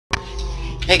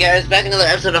Hey guys, back in another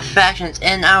episode of Factions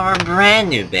in our brand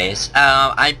new base.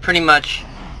 I pretty much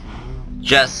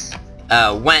just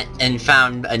went and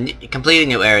found a completely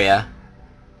new area.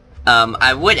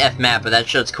 I would F-map, but that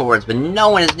shows coords, but no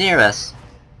one is near us.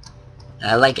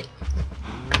 I like it.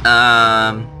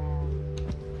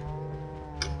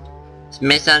 This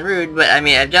may sound rude, but I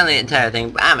mean, I've done the entire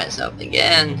thing by myself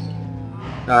again.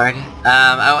 Sorry.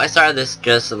 I started this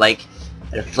just like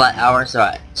at a flat hour,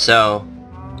 so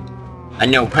I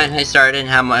know when I started and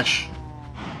how much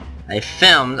I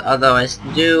filmed, although I'm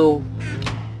in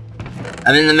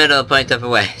the middle of putting stuff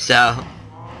away, so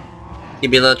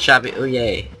it'd be a little choppy. Oh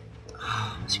yay.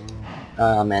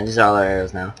 Oh man, these are all our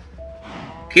arrows now.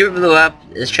 Creeper blew up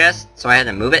his chest, so I had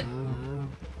to move it.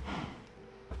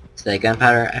 So that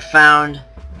gunpowder. I found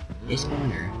a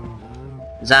spawner.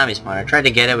 Zombie spawner. I tried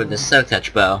to get it with the Silk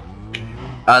Touch bow.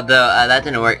 Although that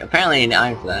didn't work. Apparently you need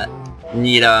iron for that. You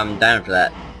need diamond for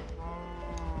that.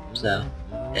 So,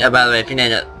 yeah, by the way, if you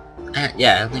need it,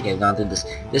 yeah, I don't think I've gone through this.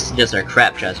 This is just our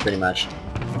crap chest, pretty much.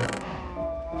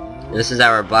 This is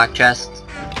our block chest.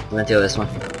 We went through this one.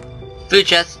 Food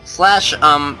chest slash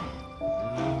armor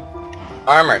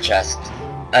chest.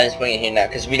 I'm just putting it here now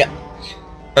because we don't.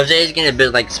 Jose's gonna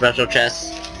build like special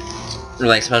chests or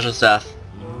like special stuff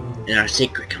in our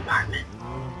secret compartment.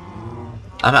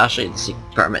 I'll show you the secret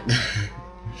compartment.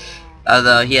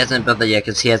 Although he hasn't built that yet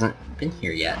because he hasn't been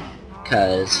here yet.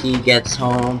 Because he gets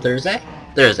home Thursday?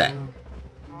 Thursday.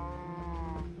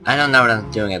 I don't know what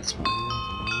I'm doing at this point.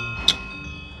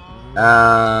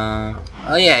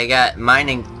 Oh yeah, I got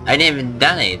mining. I didn't even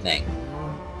done anything.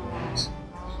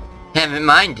 Haven't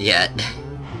mined yet.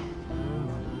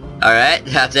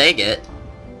 Alright, I'll take it.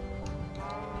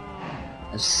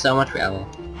 There's so much gravel.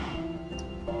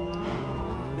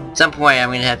 At some point I'm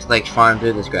gonna have to like farm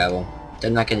through this gravel.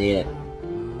 I'm not gonna need it.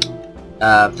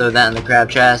 Throw that in the crab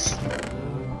chest.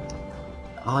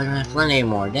 Oh, I don't have flint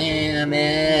anymore. Damn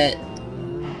it.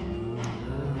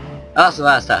 Also, a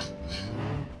lot of stuff.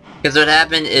 Because what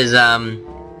happened is,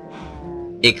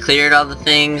 it cleared all the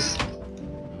things.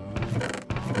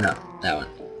 No, that one.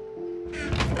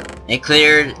 It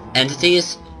cleared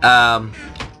entities,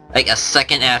 like a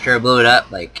second after I blew it up.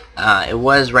 Like, it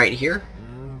was right here.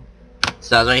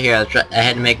 So I was right here. I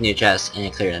had to make new chests, and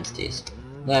it cleared entities.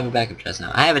 I have a backup chest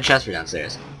now. I have a chest for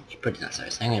downstairs. I should put it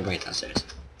downstairs. I'm gonna bring it downstairs.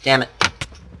 Damn it.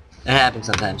 That happens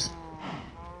sometimes.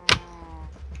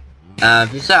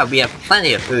 If you saw, we have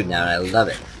plenty of food now, and I love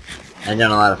it. I've done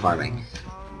a lot of farming.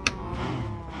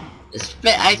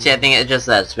 Actually, I think it's just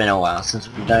that it's been a while since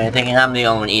we've done anything, and I'm the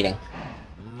only one eating.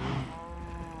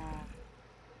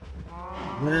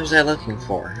 What was I looking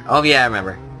for? Oh yeah, I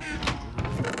remember.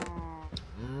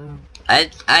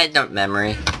 I don't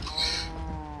memory.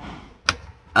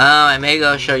 I may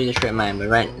go show you the trip mine, but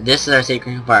right, this is our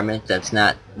secret compartment. That's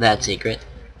not that secret.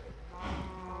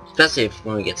 Especially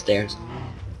when we get stairs.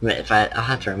 If I'll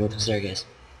have to remove the staircase.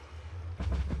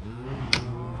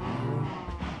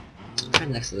 Right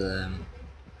next to the.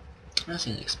 I'm just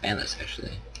gonna expand this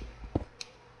actually.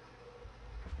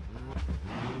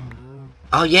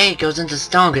 Oh yay, it goes into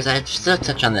stone because I have Silk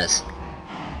Touch on this.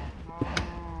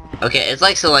 Okay, it's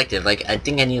like selective. Like I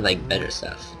think I need like better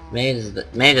stuff. Maybe it just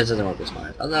doesn't work with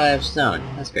smart. Although I have stone,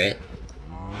 that's great.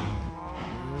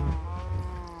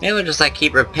 Maybe I'll just like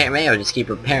keep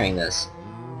repairing this.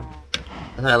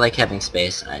 Although I like having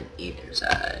space on either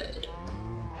side.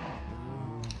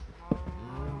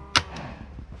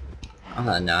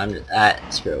 Oh no, I'm just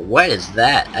screw it. What is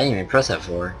that? I didn't even press that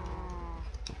before.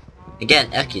 Again,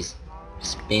 F keys.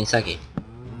 Just being sucky.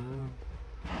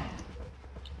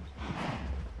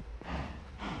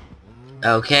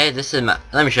 Okay, this is my.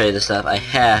 Let me show you the stuff I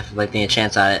have, like the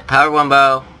enchants on it. Power 1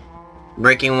 bow,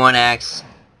 breaking 1 axe,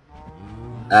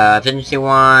 efficiency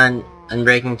 1,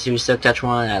 unbreaking 2, Silk Touch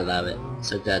 1. I love it.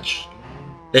 Silk Touch,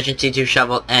 efficiency 2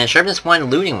 shovel, and sharpness 1,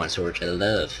 looting 1 sword, which I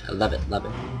love. I love it. Love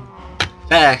it.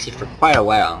 I've had it actually for quite a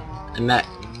while. I'm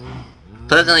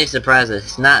pleasantly surprised that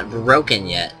it's not broken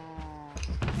yet.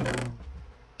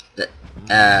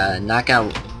 Knock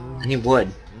out any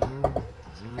wood.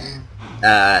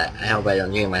 I hope I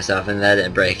don't injure myself and that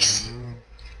it breaks.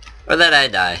 Or that I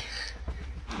die.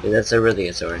 Dude, that's a really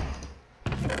good sword.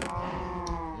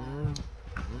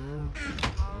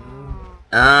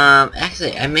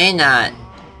 Actually, I may not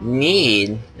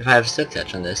need, if I have Silk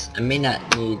Touch on this, I may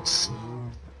not need...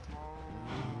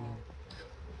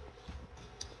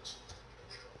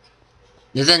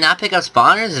 Does it not pick up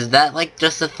spawners? Is that like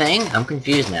just a thing? I'm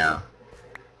confused now.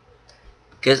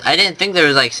 Because I didn't think there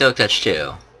was like Silk Touch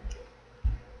too.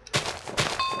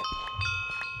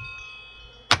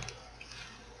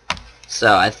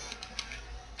 So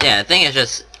Yeah, I think it's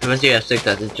just, once you have 6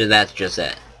 that's just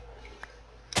it.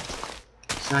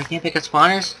 So I can't pick up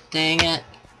spawners? Dang it.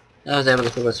 I was able to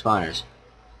pick up spawners.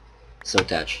 So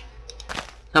touch.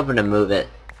 Hoping to move it.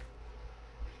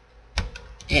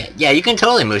 Yeah, you can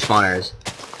totally move spawners.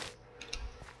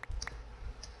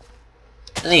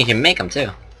 I think you can make them too.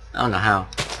 I don't know how.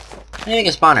 How do you make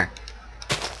a spawner?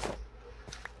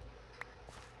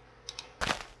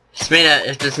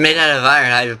 If it's made out of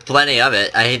iron, I have plenty of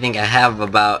it. I think I have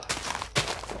about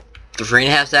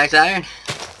 3.5 stacks of iron.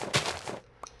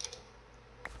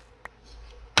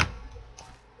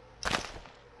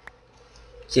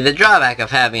 See, the drawback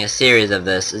of having a series of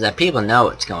this is that people know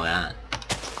what's going on.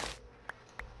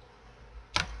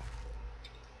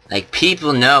 Like,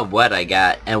 people know what I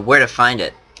got and where to find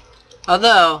it.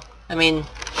 Although, I mean,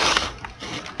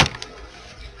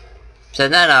 so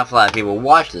not an awful lot of people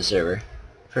watch the server.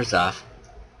 First off,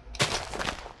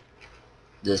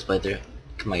 this playthrough.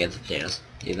 Come on, get the potatoes.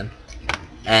 Eat them.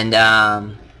 And,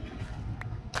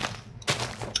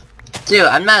 dude,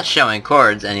 I'm not showing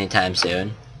chords anytime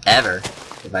soon. Ever.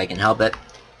 If I can help it.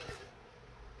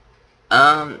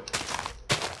 I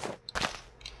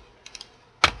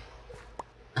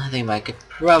think I could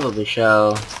probably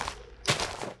show...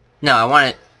 No, I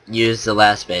want to use the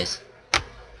last space.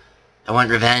 I want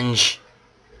revenge.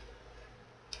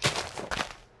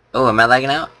 Oh, am I lagging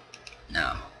out?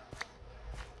 No.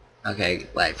 Okay,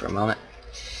 lag for a moment.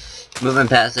 Moving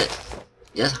past it.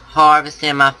 Just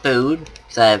harvesting my food.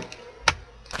 Because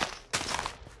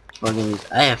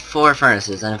I have 4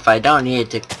 furnaces, and if I don't need it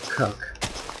to cook...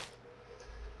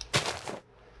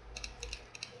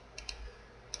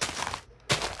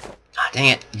 Ah, dang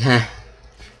it. That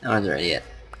one's ready yet.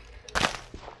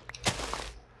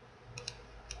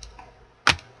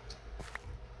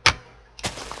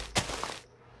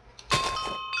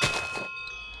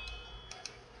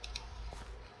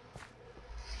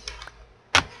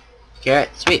 Carrot,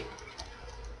 sweet.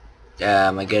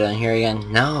 Am I good on here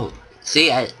again? No.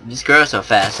 See, these grow so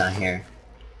fast on here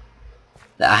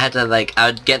that I had to, like, I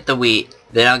would get the wheat,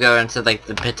 then I'll go into, like,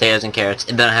 the potatoes and carrots,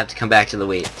 and then I have to come back to the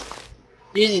wheat.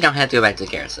 Usually don't have to go back to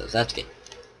the carrots, so that's good.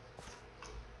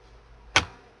 I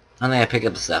don't think I picked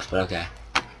up the stuff, but okay.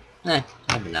 I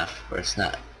have enough, where it's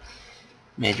not a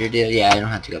major deal. Yeah, I don't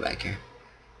have to go back here.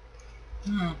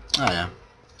 I don't know.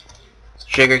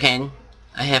 Sugarcane.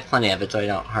 I have plenty of it, so I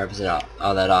don't harvest it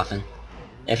all that often.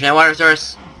 Infinite water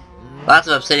source. Lots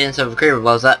of obsidian, so if a creeper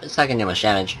blows up, it's not gonna do much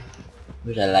damage.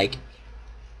 Which I like.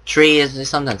 Trees, they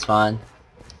sometimes spawn.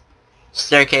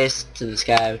 Staircase to the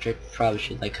sky, which I probably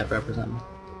should, like, cover up or something.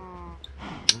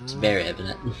 It's very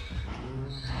evident.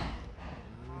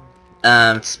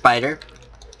 Spider.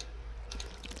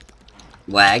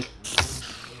 Lag.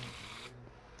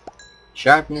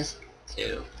 Sharpness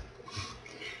 2.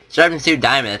 Sharpness 2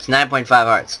 diamond, it's 9.5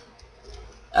 hearts.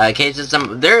 Okay, so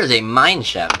there is a mine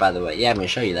shaft, by the way. Yeah, I'm gonna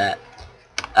show you that.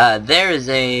 There is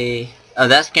a... Oh,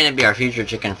 that's gonna be our future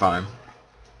chicken farm.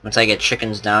 Once I get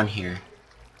chickens down here.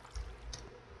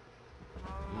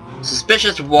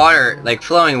 Suspicious water, like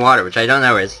flowing water, which I don't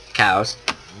know where it's cows.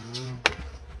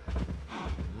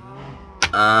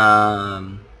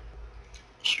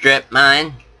 Strip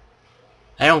mine.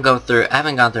 I haven't gone through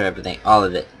everything, all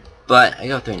of it. But I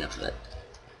go through enough of it.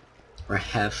 I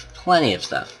have plenty of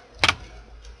stuff.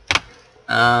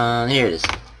 Here it is.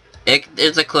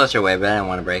 It's a closer way, but I don't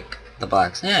want to break the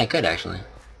blocks. Yeah, I could actually.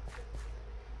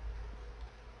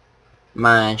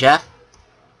 Mine shaft.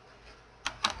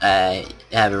 I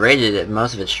have rated it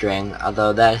most of its string,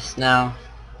 although that's now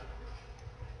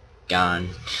gone.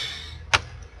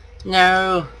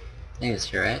 No. I think it's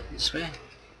here, right? This way.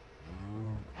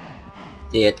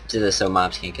 Yeah, do this so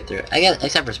mobs can't get through it. I guess,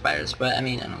 except for spiders, but I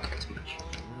mean, I don't care too much.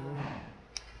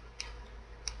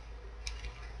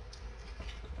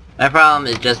 My problem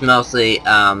is just mostly,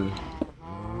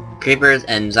 creepers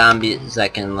and zombies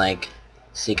that can, like,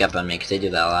 sneak up on me, because they do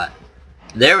that a lot.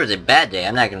 There was a bad day,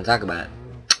 I'm not gonna talk about it.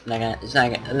 I'm not gonna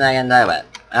talk about it.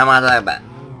 I don't wanna talk about it.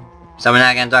 So we're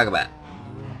not gonna talk about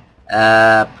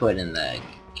it. Put in the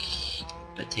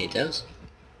potatoes.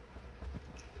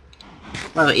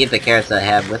 I'm gonna eat the carrots that I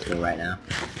have with me right now.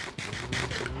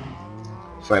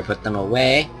 Before I put them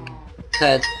away.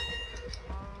 Cause...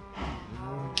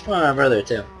 Oh, my brother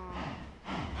too.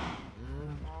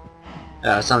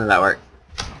 Something about work.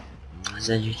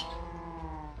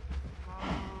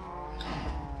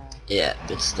 Yeah,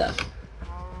 good stuff.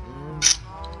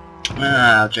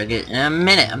 I'll check it in a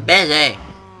minute. I'm busy.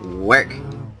 Work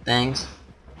things.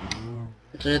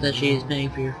 Consider that she's paying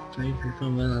for your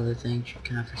phone and other things. You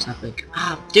can offer something.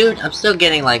 Ah, dude, I'm still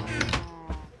getting like.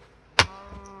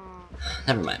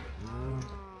 Never mind.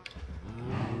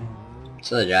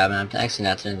 Still a job, and I'm actually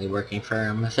not technically working for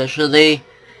him officially.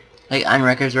 Like, on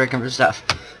records working for stuff.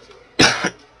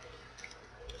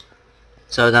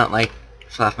 So don't, like,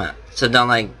 fluff my... So don't,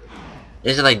 like...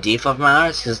 Is it, like, defluff my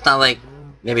hours? Because it's not, like,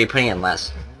 maybe putting in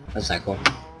less. That's not cool.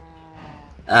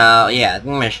 Yeah, I'm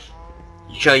gonna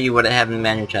show you what I have in the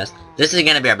manual chest. This is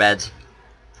gonna be our beds.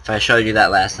 If I showed you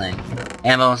that last thing.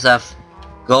 Ammo and stuff.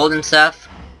 Gold and stuff.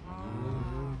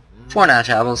 4 notch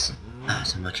apples. Oh,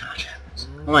 so much notch apples.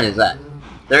 How much is that?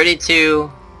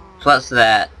 32 plus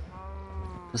that.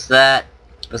 Plus that.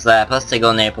 Plus that. Plus the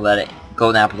golden apple that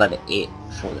I ate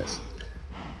for this.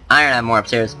 Iron, I have more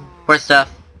upstairs. More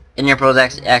stuff. Ender pearls,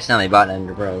 accidentally bought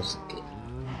ender pearls.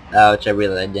 Which I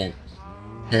realized I didn't.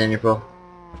 Ender pearl.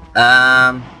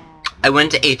 I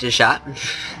went to H's shop.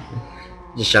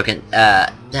 Just joking.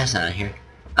 That's not in here.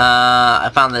 I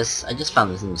just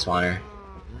found this in the spawner.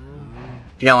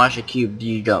 If you don't watch the cube,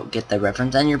 you don't get the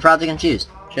reference, and you're probably confused.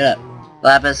 Shut up.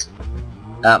 Lapis.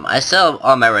 I sell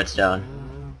all my redstone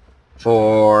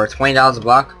for $20 a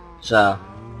block, so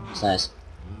it's nice.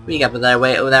 We got put that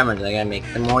away. Oh, that much. I gotta make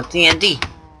them more TNT.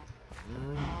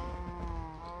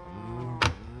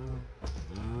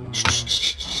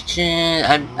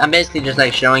 I'm basically just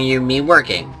like showing you me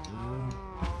working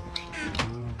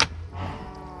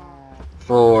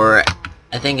for,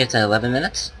 I think it's 11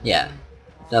 minutes. Yeah,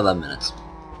 11 minutes.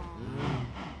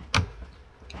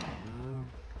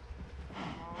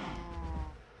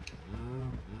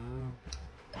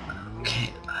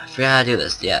 Okay, I forgot how to do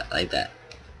this. Yeah, like that.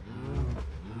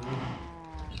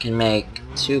 You can make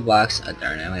 2 blocks. Oh,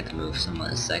 darn it, I'm going to move someone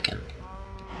in a second.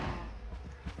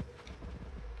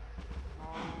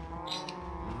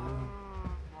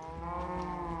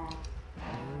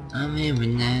 I mean, we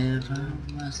never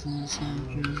was this.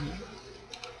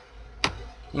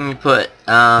 Let me put,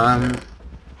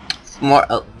 more,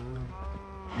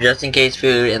 just in case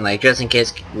food, and like, just in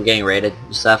case we're getting raided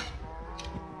and stuff.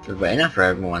 For everybody, not for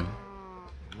everyone.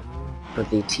 Put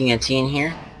the TNT in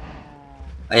here.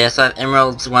 Oh yeah, so I have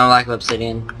emeralds, 1 block of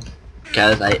obsidian,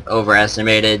 because I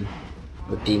overestimated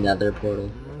with the nether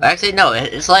portal. Actually, no,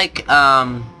 it's like,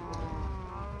 not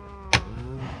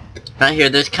here,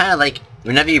 there's kind of like,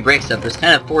 whenever you break stuff, there's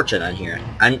kind of fortune on here.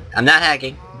 I'm not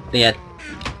hacking, but yeah,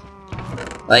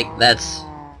 like, that's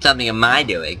something of my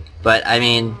doing, but I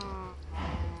mean,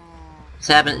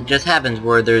 it just happens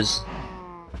where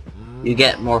you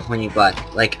get more when you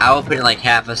block. Like, I will put in like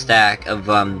half a stack of,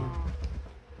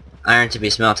 iron to be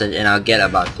smelted, and I'll get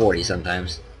about 40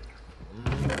 sometimes.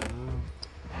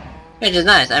 Which is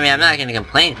nice. I mean, I'm not gonna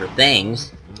complain for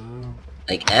things,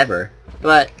 like, ever,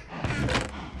 but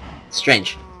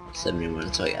strange.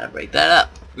 71, so I gotta break that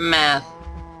up. Math.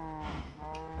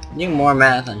 Do more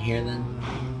math on here then.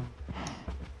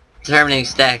 Determining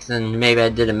stacks, then maybe I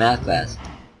did a math class.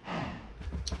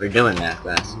 We're doing math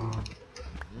class.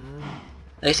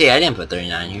 Like, see, I didn't put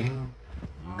 39 here.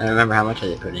 I don't remember how much I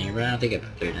did put in here, but I don't think I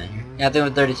put 39 here. Yeah, I think it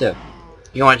was 32. You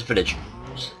can watch the footage.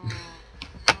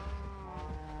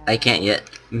 I can't yet,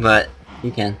 but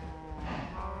you can.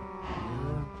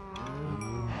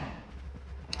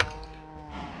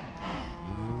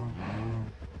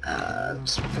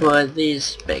 Let's put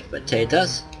these baked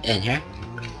potatoes in here.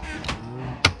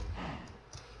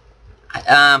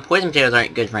 Poison potatoes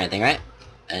aren't good for anything, right?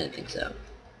 I didn't think so.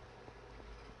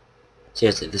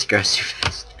 Seriously, this grows too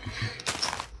fast.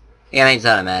 Yeah, I think it's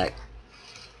automatic.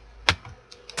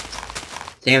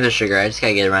 Same with the sugar, I just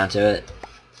gotta get around to it.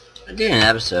 I'll do an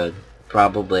episode,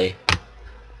 probably. I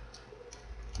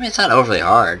mean, it's not overly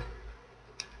hard.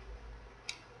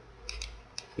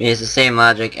 I mean, it's the same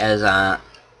logic as,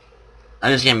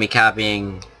 I'm just gonna be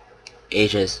copying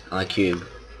H's on the cube.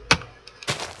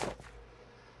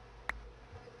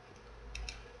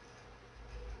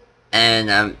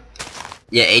 And,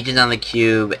 yeah, H's on the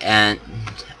cube, and,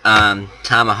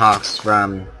 tomahawks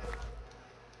from,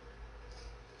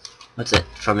 what's it,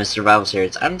 from his survival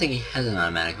series. I don't think he has an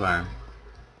automatic farm.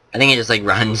 I think he just, like,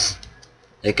 runs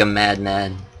like a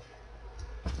madman.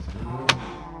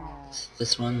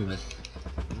 This one with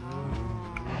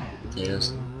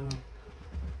potatoes.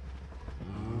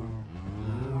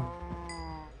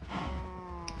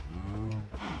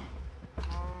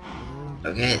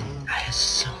 Okay, I have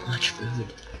so much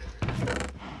food.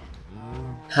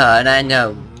 And I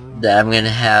know that I'm gonna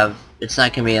have, it's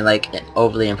not gonna be like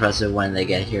overly impressive when they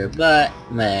get here, but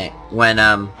when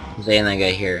Zay and I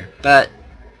get here, but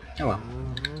oh well.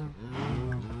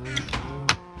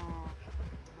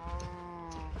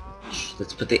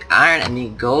 Let's put the iron and the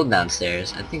gold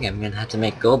downstairs. I think I'm gonna have to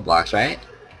make gold blocks, right?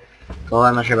 Gold,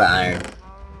 I'm not sure about iron.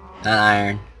 Not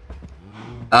iron.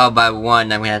 Oh, by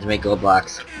 1 I'm gonna have to make gold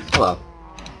blocks. Oh well.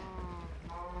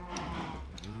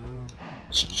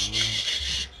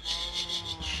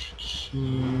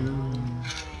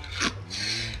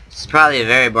 It's probably a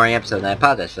very boring episode, and I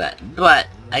apologize for that. But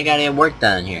I gotta get work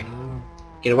done here.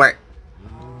 Get to work.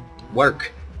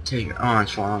 Work till your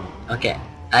arms fall. Okay,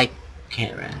 I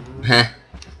can't run.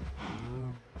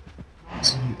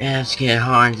 So your abs get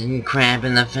hard and you cramp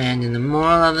in the fan, and the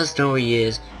moral of the story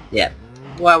is, yeah,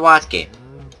 why watch game?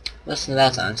 Listen to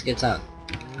that song, it's a good song.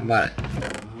 How about it?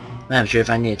 I'm not sure if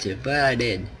I need to, but I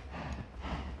did.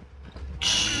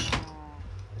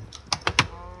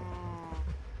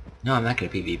 No, I'm not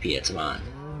gonna PvP, it's on.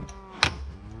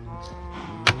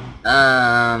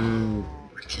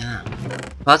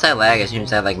 Plus I lag as soon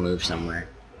as I like move somewhere.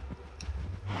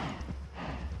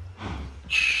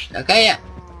 Okay, yeah.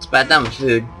 It's about done with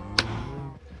food.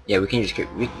 Yeah, we can just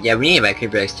we need to buy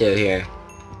creeper eggs too here.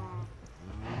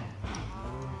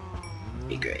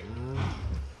 Be great.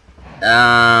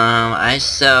 I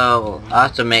sell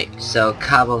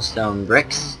cobblestone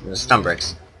bricks. No, stone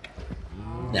bricks. I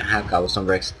don't have cobblestone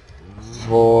bricks.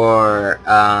 For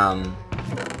I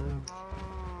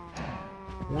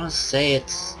wanna say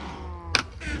it's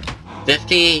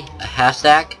 50 a half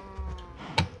stack.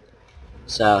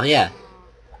 So yeah.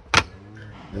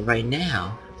 But right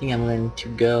now, I think I'm going to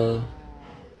go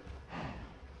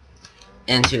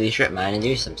into the strip mine and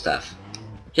do some stuff.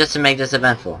 Just to make this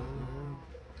eventful.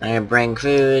 I'm gonna bring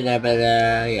food, but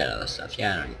yeah, other stuff.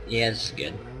 Yeah, this is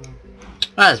good.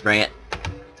 Well, let's bring it.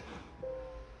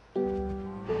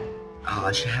 Oh,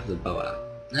 I should have the bow out.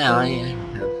 No, I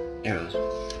don't have arrows.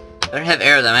 If I don't have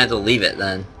arrows, I'm gonna have to leave it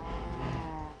then.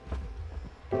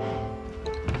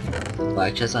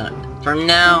 Black chest on it. For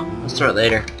now, I'll store it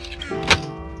later.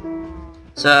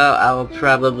 So I will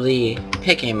probably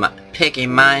pick a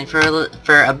mine for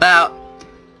about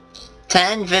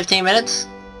 10-15 minutes.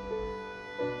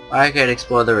 Or I could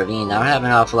explore the ravine. I would have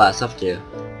an awful lot of stuff to do.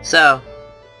 So,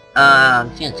 I'm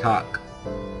gonna talk.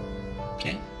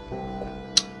 Okay.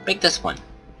 Pick this one.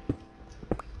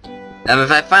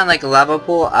 If I find like a lava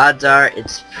pool, odds are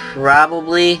it's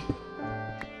probably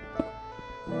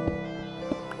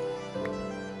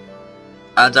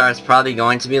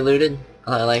going to be looted.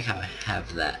 Oh, I like how I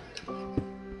have that.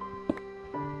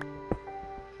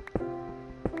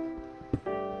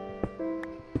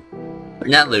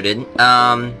 Not looted.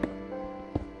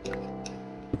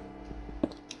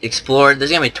 Explored.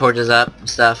 There's gonna be torches up and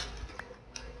stuff.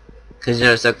 Cause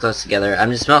they're so close together.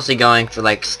 I'm just mostly going for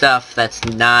like stuff that's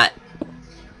not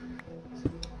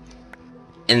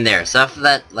in there. Stuff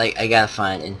that like I gotta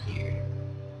find in here.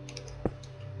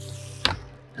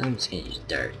 I'm just gonna use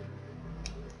dirt.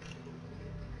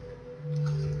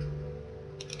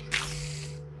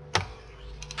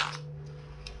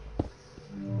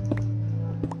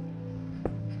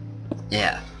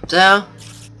 Yeah, so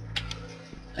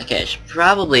okay, I should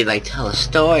probably like tell a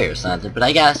story or something, but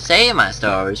I gotta save my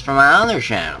stories for my other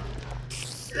channel.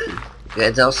 I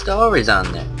gotta tell stories on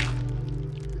there.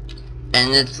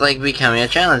 And it's like becoming a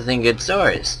channel to think good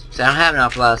stories. So I don't have an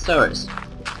awful lot of stories.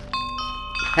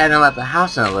 Haven't left the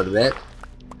house in a little bit.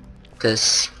 Cause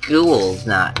school's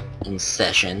not in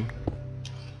session.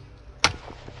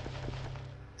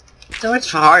 So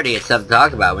it's hard to get stuff to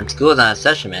talk about when school's not in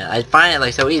session, man. I find it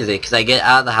like so easy because I get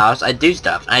out of the house, I do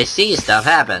stuff, I see stuff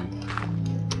happen.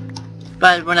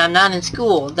 But when I'm not in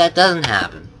school, that doesn't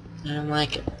happen. I don't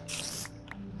like it.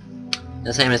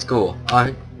 The same as school.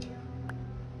 I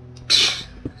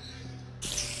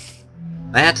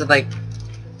have to like...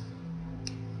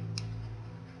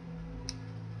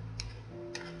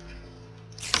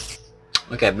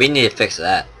 Okay, we need to fix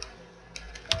that.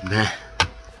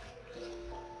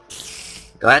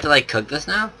 Do I have to like cook this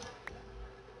now?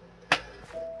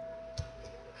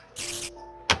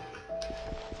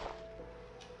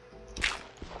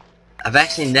 I've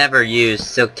actually never used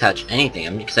Silk Touch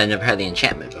anything because I never had the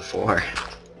enchantment before.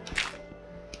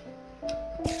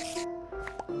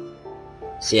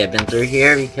 See, I've been through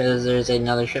here because there's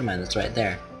another shipment that's right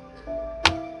there.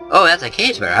 Oh, that's a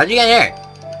cave spider. How'd you get here?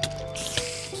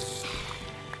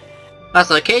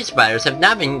 Also, cave spiders have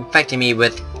not been infecting me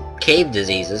with cave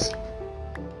diseases.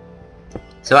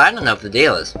 So I don't know what the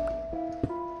deal is.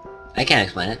 I can't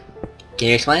explain it. Can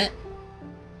you explain it?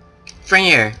 From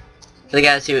here, for the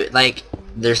guys who, like,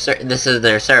 this is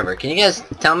their server. Can you guys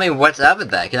tell me what's up with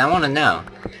that? Because I want to know.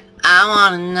 I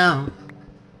want to know.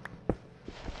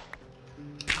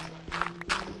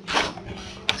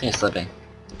 I think it's slipping.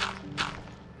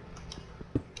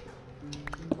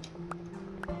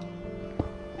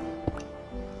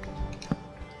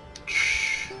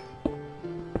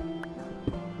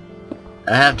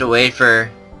 I have to wait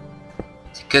for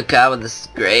to cook out with this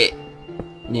grate.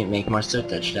 I need to make more Silk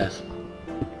Touch stuff.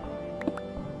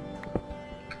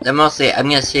 I'm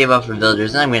gonna save up for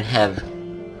villagers, and I'm gonna have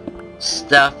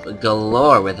stuff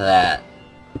galore with that.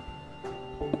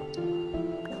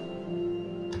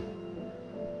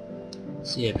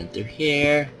 See, I've been through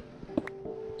here.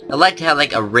 I like to have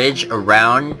like a ridge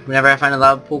around whenever I find a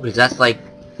lava pool, because that's like,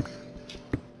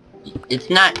 it's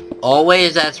not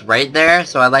always that's right there,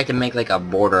 so I like to make like a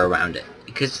border around it,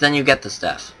 because then you get the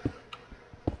stuff.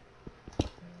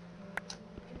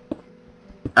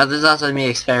 This is also me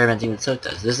experimenting with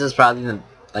sotas. This is probably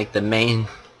the main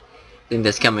thing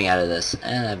that's coming out of this.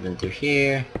 And I've been through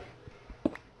here.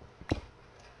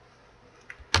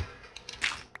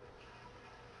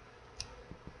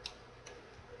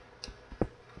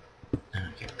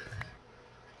 Okay.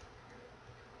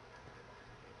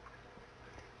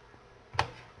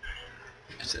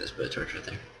 So let's put a torch right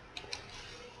there.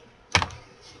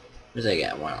 Where's I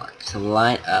got one line? To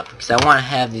line up, because I want to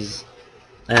have these.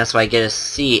 And that's why I get to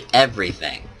see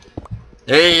everything.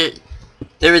 There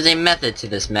is a method to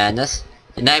this madness,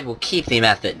 and I will keep the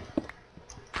method.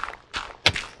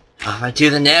 I do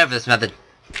the nail of this method.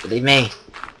 Believe me.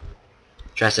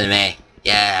 Trust in me.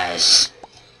 Yes.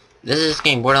 This is just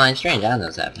getting borderline strange. I don't know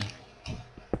what's happening.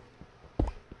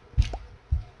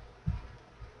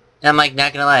 And I'm like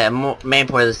not gonna lie. I'm main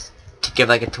point is to give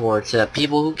like a tour to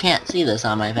people who can't see this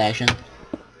on my faction.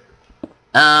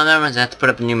 Everyone's have to put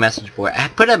up a new message board. I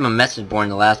put up a message board in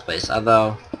the last place,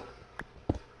 although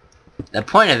the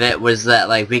point of it was that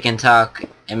like we can talk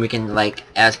and we can like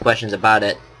ask questions about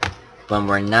it when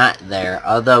we're not there.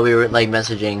 Although we were like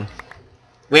messaging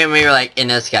when we were like in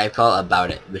a Skype call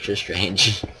about it, which is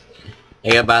strange.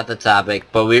 Like about the topic,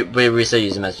 but we still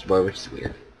use a message board, which is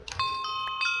weird.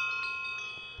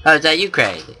 Oh, is that you,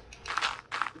 crazy?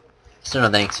 Still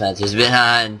don't think Spencer's been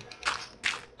on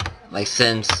like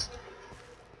since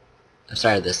I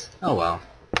started this. Oh well.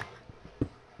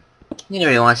 He never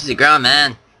really wants. He's a grown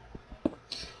man.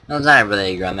 No, he's not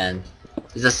really a grown man.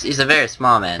 He's a very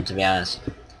small man, to be honest.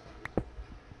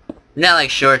 Not like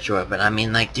short, but I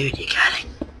mean like, dude, you got it.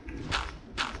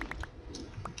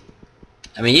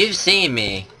 I mean, you've seen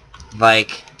me,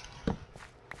 like,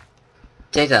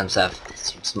 take down stuff,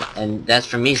 and that's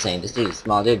from me saying this dude's a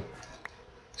small dude.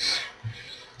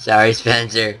 Sorry,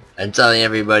 Spencer. I'm telling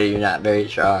everybody you're not very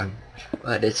strong,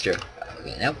 but it's true.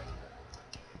 Okay, nope.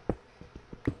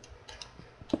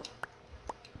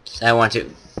 So I want to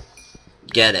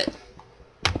get it.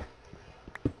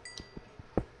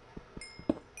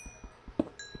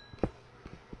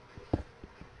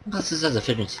 Plus this has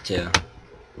efficiency too.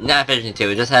 Not efficiency too,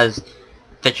 it just has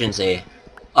efficiency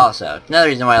also. Another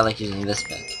reason why I like using this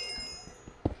pick.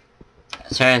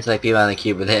 It's turning to like people on the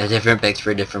cube, but they have different picks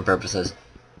for different purposes.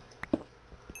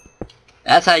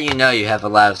 That's how you know you have a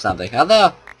lot of something.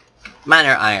 Although, mine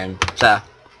are iron, so.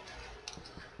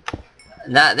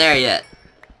 Not there yet.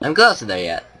 I'm close to there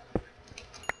yet.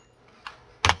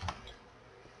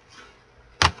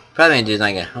 Probably gonna do is when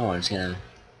I get home, I'm just gonna...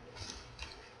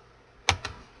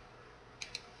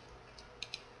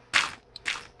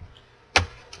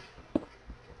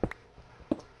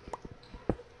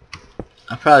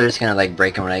 I'm probably just gonna like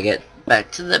break them when I get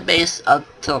back to the base. I'll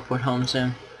teleport home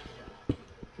soon.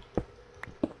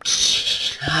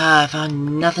 I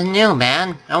found nothing new,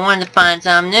 man. I wanted to find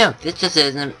something new. This just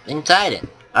isn't exciting.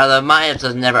 Although my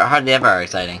episodes hardly ever are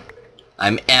exciting.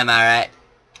 Am I right?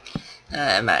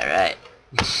 Am I right?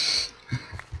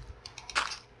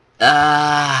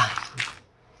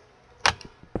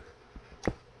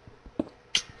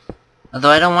 Although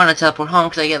I don't want to teleport home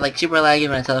because I get like super laggy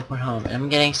when I teleport home. And I'm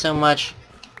getting so much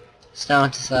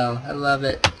stone to sell. I love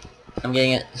it. I'm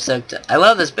getting it soaked up. I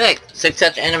love this pick. 6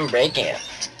 touch and I'm breaking it.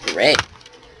 It's great.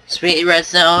 Sweet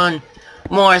redstone.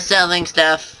 More selling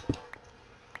stuff.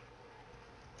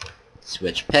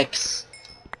 Switch picks.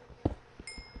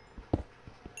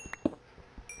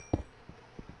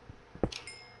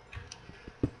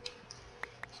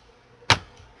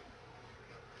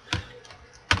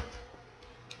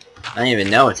 I don't even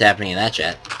know what's happening in that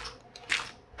chat.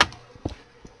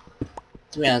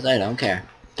 To be honest, I don't care.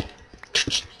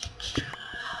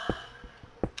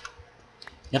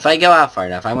 If I go out far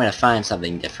enough, I'm gonna find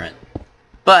something different.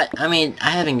 But, I mean,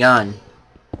 I haven't gone...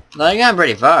 Well, I've gone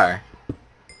pretty far.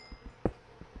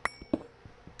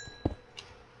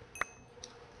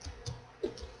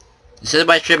 This is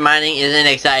why strip mining isn't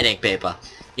exciting, people.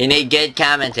 You need good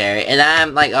commentary, and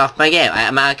I'm like off my game.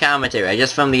 I'm out of commentary. I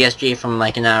just filmed the SG from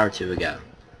like an hour or two ago.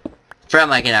 I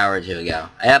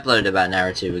uploaded about an hour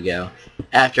or two ago.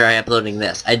 After I uploading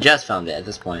this. I just filmed it at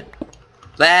this point.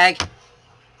 Lag!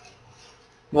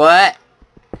 What?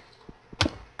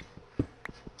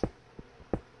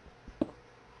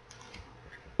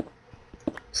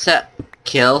 So,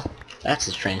 Kill. That's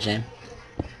a strange name.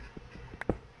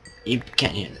 You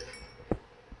can't hear this.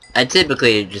 I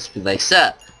typically just be like,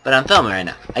 sup, but I'm filming right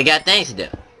now. I got things to do.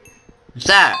 I'm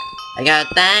sorry. I got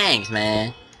things,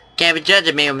 man. Can't be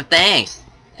judging me with my things.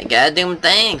 I gotta do my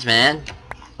things, man.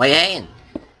 Why you hating?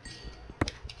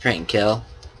 Freaking kill.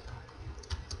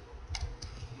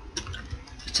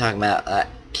 We're talking about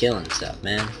killing stuff,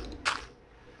 man.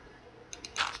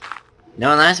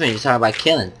 No one likes me to talk about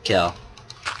killing. Kill.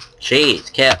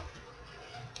 Jeez, kill.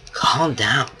 Calm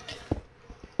down.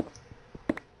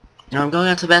 No, I'm going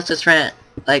on to bestest rant.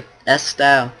 Like, S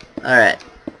style. Alright.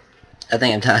 I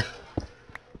think I'm done.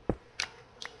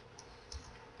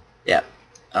 Yeah.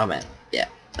 Oh man. Yeah.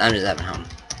 I'm just having fun.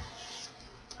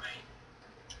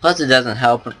 Plus it doesn't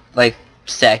help, like,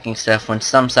 stacking stuff when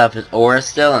some stuff is ore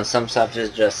still and some stuff is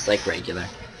just, like, regular.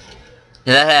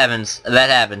 Yeah, that happens.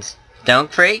 That happens.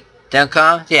 Don't freak. Don't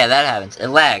calm. Yeah, that happens. It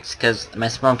lags, because my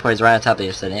spawn point is right on top of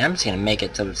your setting. I'm just gonna make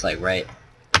it so it's, like, right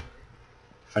in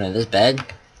front of this bed.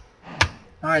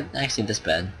 Or, actually, this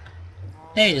bed.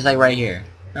 Hey, just, like, right here.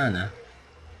 Oh, no.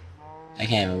 I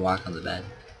can't even walk on the bed.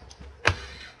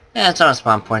 Yeah, it's on a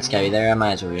spawn point, Scabby there. I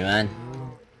might as well be mine.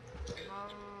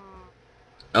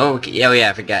 Oh, okay. Oh, yeah,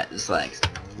 I forgot. This lags.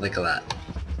 Like a lot.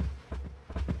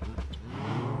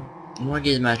 More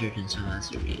games matter than some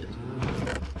last reviews.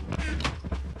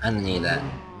 I don't need that.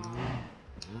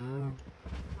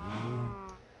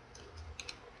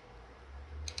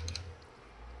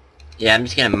 Yeah, I'm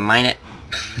just gonna mine it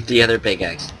with the other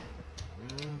pickaxe.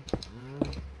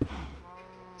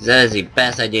 That is the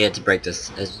best idea to break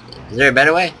this. Is there a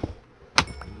better way?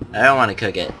 I don't want to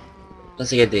cook it.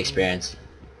 Let's get the experience.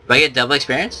 Do I get double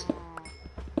experience?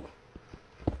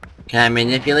 Can I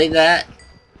manipulate that?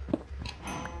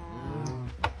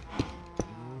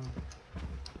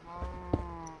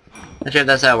 Not sure if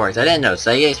that's how it works. I didn't know. Did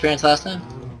I get experience last time?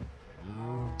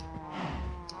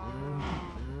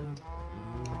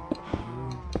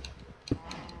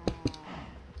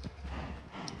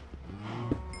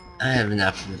 I have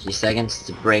enough 50 seconds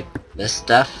to break this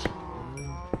stuff.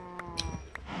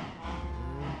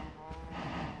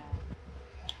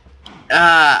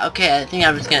 Okay, I think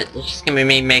it's just gonna be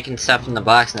me making stuff in the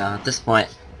box now at this point.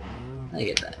 I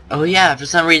get that. Oh yeah, for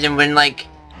some reason when like,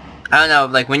 I don't know,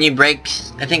 like when you break,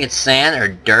 I think it's sand or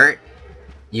dirt,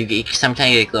 you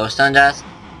sometimes get glowstone dust,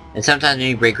 and sometimes when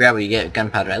you break gravel you get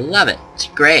gunpowder. I love it. It's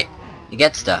great. You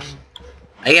get stuff.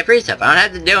 I get free stuff. I don't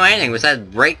have to do anything besides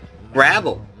break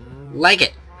gravel. Like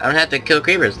it. I don't have to kill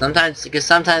creepers. Sometimes, because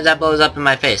sometimes that blows up in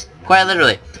my face. Quite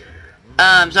literally. So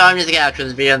I'm just gonna get out for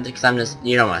this video because I'm just,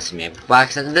 you don't want to see me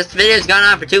box. This video's gone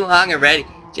on for too long already.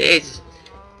 Jeez.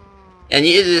 And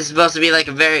this is supposed to be like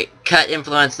a very cut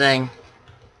influence thing.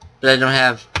 But I don't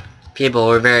have people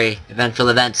or very eventful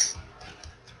events.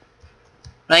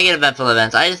 When I get eventful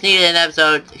events, I just needed an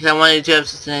episode because I wanted to do 2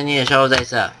 episodes and I need to show Jose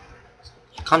stuff.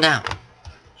 Calm down.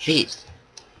 Jeez.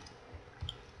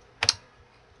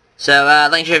 So,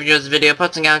 like and share if you enjoyed this video,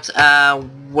 post and comments,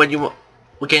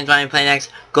 what games do I play next,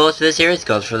 goals for this series,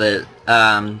 goals for the,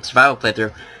 survival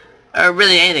playthrough, or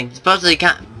really anything. Supposedly,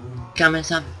 comment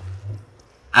something.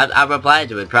 I'll reply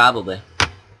to it, probably.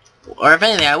 Or if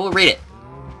anything, I will read it.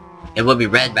 It will be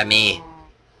read by me.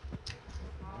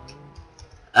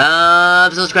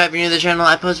 Subscribe if you're new to the channel.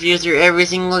 I post videos here every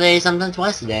single day, sometimes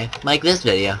twice a day. Like this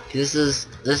video. This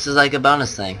is like a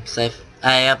bonus thing. So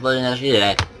I uploaded another video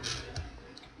today.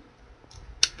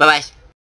 Bye-bye.